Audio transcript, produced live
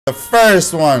The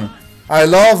first one. I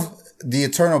love the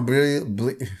eternal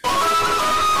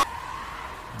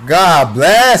God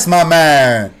bless my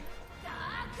man.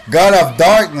 God of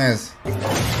darkness.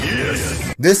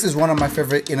 Yes. This is one of my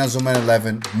favorite Inazuma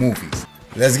 11 movies.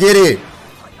 Let's get it.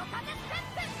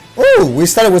 Oh, we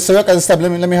started with Soyoka's step.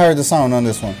 Let me hear the sound on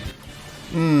this one.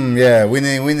 Yeah, we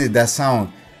need that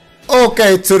sound.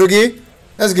 Okay, Tsurugi.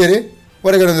 Let's get it.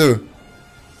 What are you gonna do?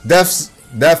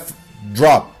 Death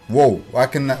drop. Whoa, why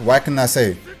can I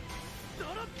say?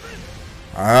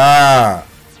 Ah.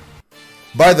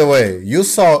 By the way, you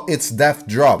saw its death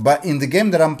drop, but in the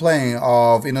game that I'm playing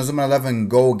of Inazuma 11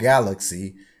 Go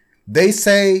Galaxy, they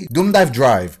say Doom Dive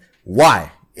Drive.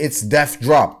 Why? It's death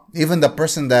drop. Even the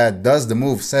person that does the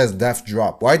move says death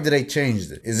drop. Why did they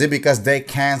change it? Is it because they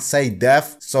can't say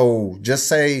death? So just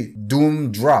say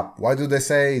Doom drop. Why do they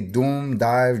say Doom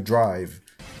Dive Drive?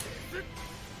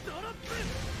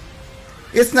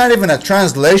 It's not even a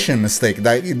translation mistake.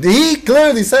 He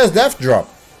clearly says death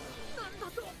drop.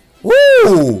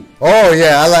 Woo! Oh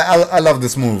yeah, I love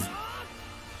this move.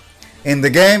 In the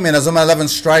game, Inazuma 11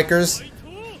 Strikers,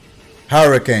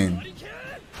 Hurricane.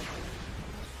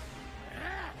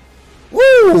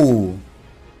 Woo!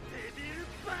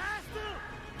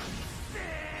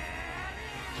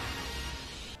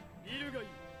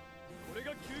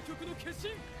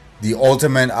 The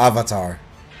ultimate avatar.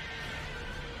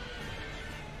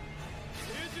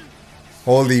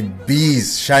 Holy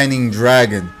beast, shining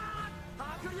dragon.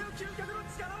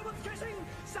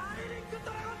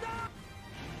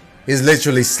 He's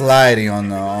literally sliding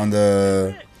on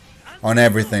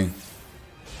everything.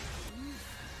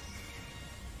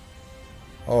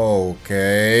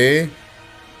 Okay.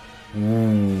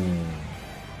 Ooh.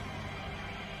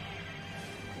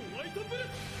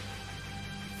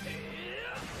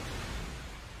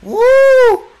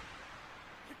 Woo!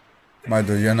 My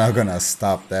dude, you're not gonna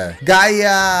stop that.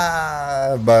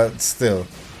 Gaia! But still.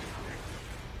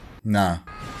 Nah.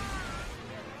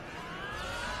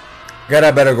 Get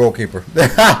a better goalkeeper.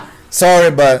 Sorry,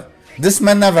 but this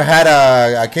man never had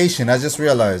a Acacian. I just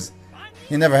realized.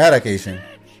 He never had a Acacian.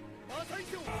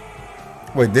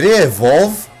 Wait, did he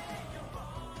evolve?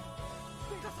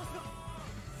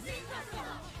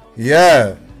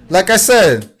 Yeah. Like I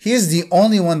said, he's the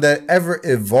only one that ever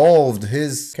evolved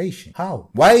his Acacian. How?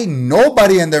 Why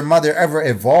nobody and their mother ever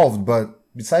evolved but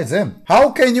besides him?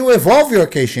 How can you evolve your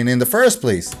Acacian in the first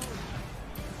place?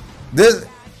 Is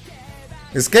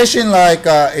Acacian like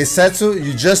Hissatsu?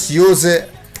 You just use it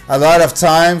a lot of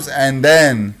times and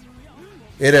then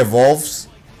it evolves?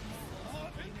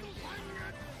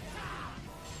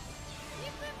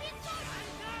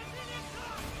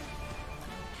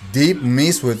 Deep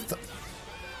mist with...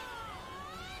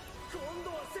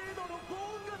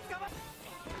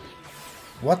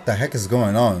 What the heck is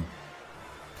going on?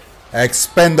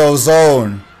 Expendo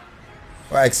zone.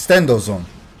 Or extendo zone.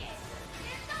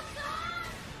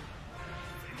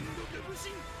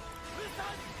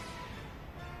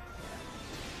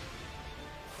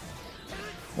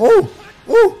 Oh!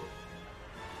 Oh!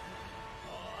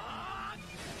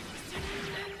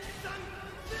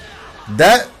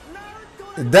 That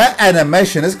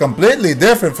animation is completely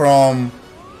different from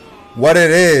what it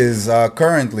is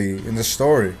currently in the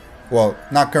story. Well,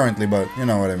 not currently, but you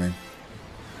know what I mean.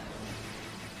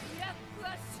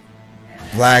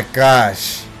 Black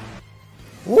Ash.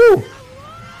 Woo!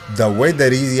 The way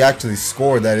that he actually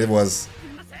scored that, it was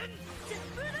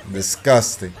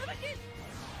disgusting.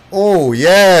 Oh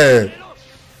yeah!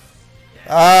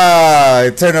 Ah,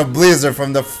 Eternal Blizzard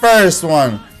from the first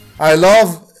one. I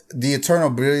love the Eternal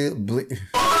Blizzard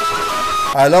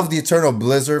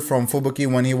from Fubuki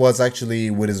when he was actually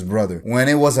with his brother. When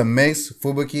it was a mix,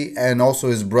 Fubuki and also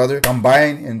his brother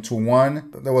combined into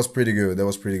one. That was pretty good. That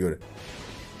was pretty good.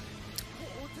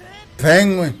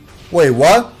 Penguin. Wait,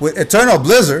 what? With Eternal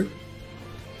Blizzard?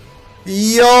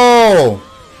 Yo!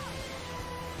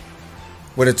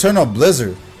 With Eternal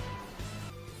Blizzard.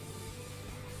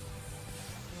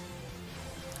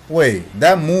 Wait,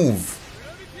 that move.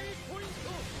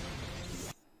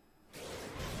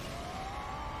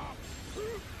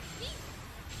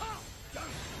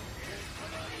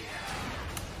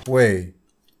 Wait.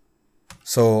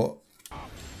 So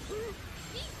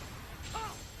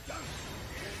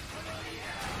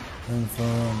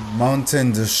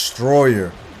Mountain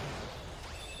Destroyer.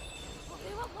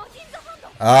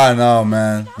 Ah no,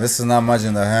 man. This is not much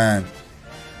in the hand.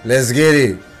 Let's get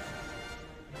it.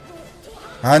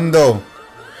 Hando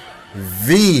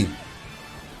V.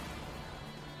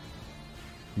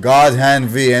 God Hand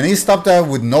V. And he stopped that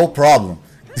with no problem.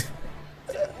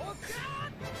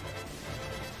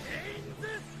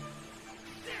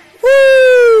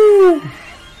 Woo!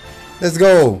 Let's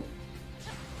go.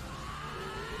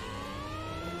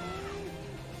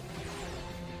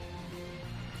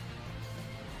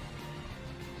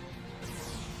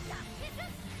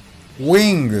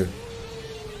 Wing.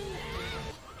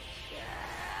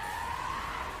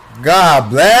 God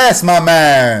bless my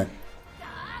man.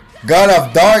 God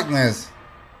of darkness.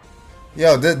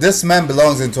 Yo, this man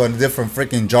belongs into a different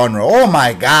freaking genre. Oh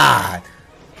my god.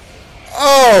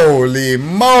 Holy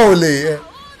moly.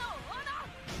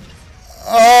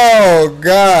 Oh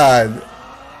god.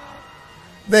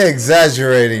 They're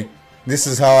exaggerating. This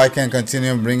is how I can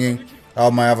continue bringing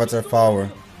out my avatar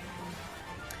power.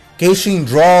 Keishin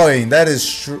drawing. That is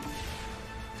true.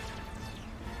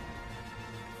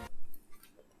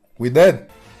 We dead.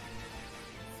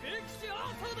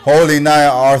 Holy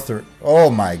Naya Arthur. Oh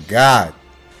my god.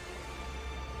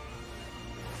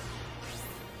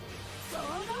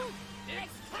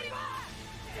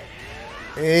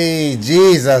 Hey,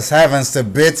 Jesus heavens to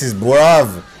bitches,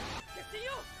 bruv.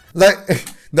 Like,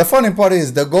 the funny part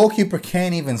is the goalkeeper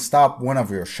can't even stop one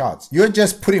of your shots. You're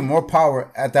just putting more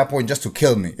power at that point just to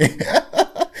kill me.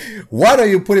 What are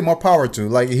you putting more power to?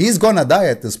 Like, he's gonna die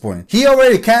at this point. He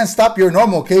already can't stop your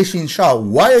normal Keishin shot.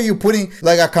 Why are you putting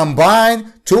like a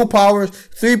combined 2 powers,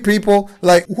 3 people?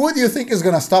 Like, who do you think is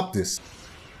gonna stop this?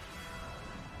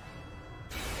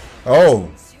 Oh.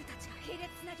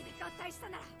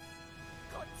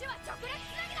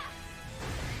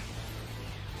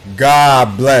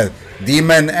 God bless.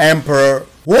 Demon Emperor.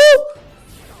 Woo!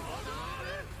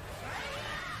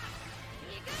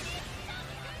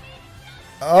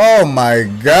 Oh my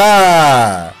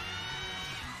god.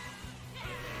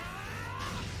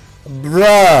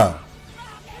 Bruh.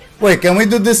 Wait, can we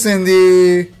do this on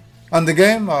the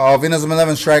game of Inazuma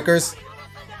 11 Strikers?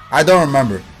 I don't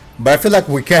remember, but I feel like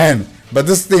we can. But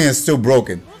this thing is still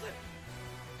broken.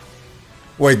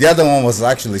 Wait, the other one was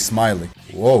actually smiling.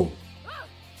 Whoa.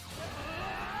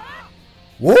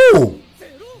 Whoa!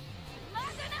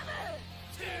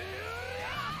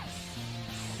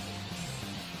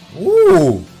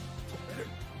 Ooh!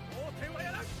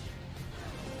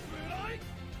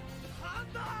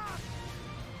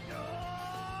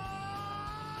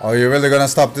 Are you really gonna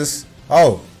stop this?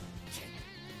 Oh!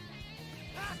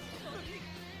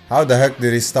 How the heck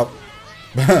did he stop?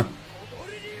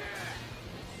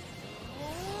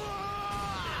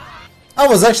 I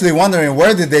was actually wondering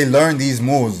where did they learn these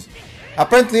moves.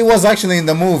 Apparently it was actually in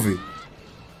the movie.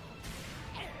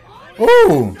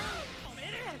 Ooh!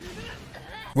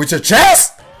 With your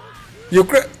chest?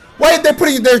 Why did they put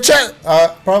it in their chest?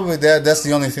 Probably that's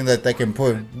the only thing that they can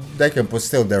put. They can put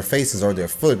still their faces or their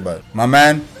foot, but my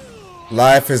man,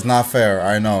 life is not fair,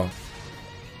 I know.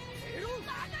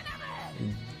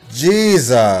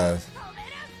 Jesus.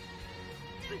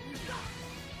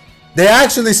 They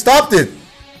actually stopped it.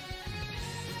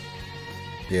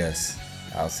 Yes.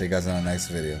 I'll see you guys in the next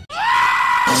video.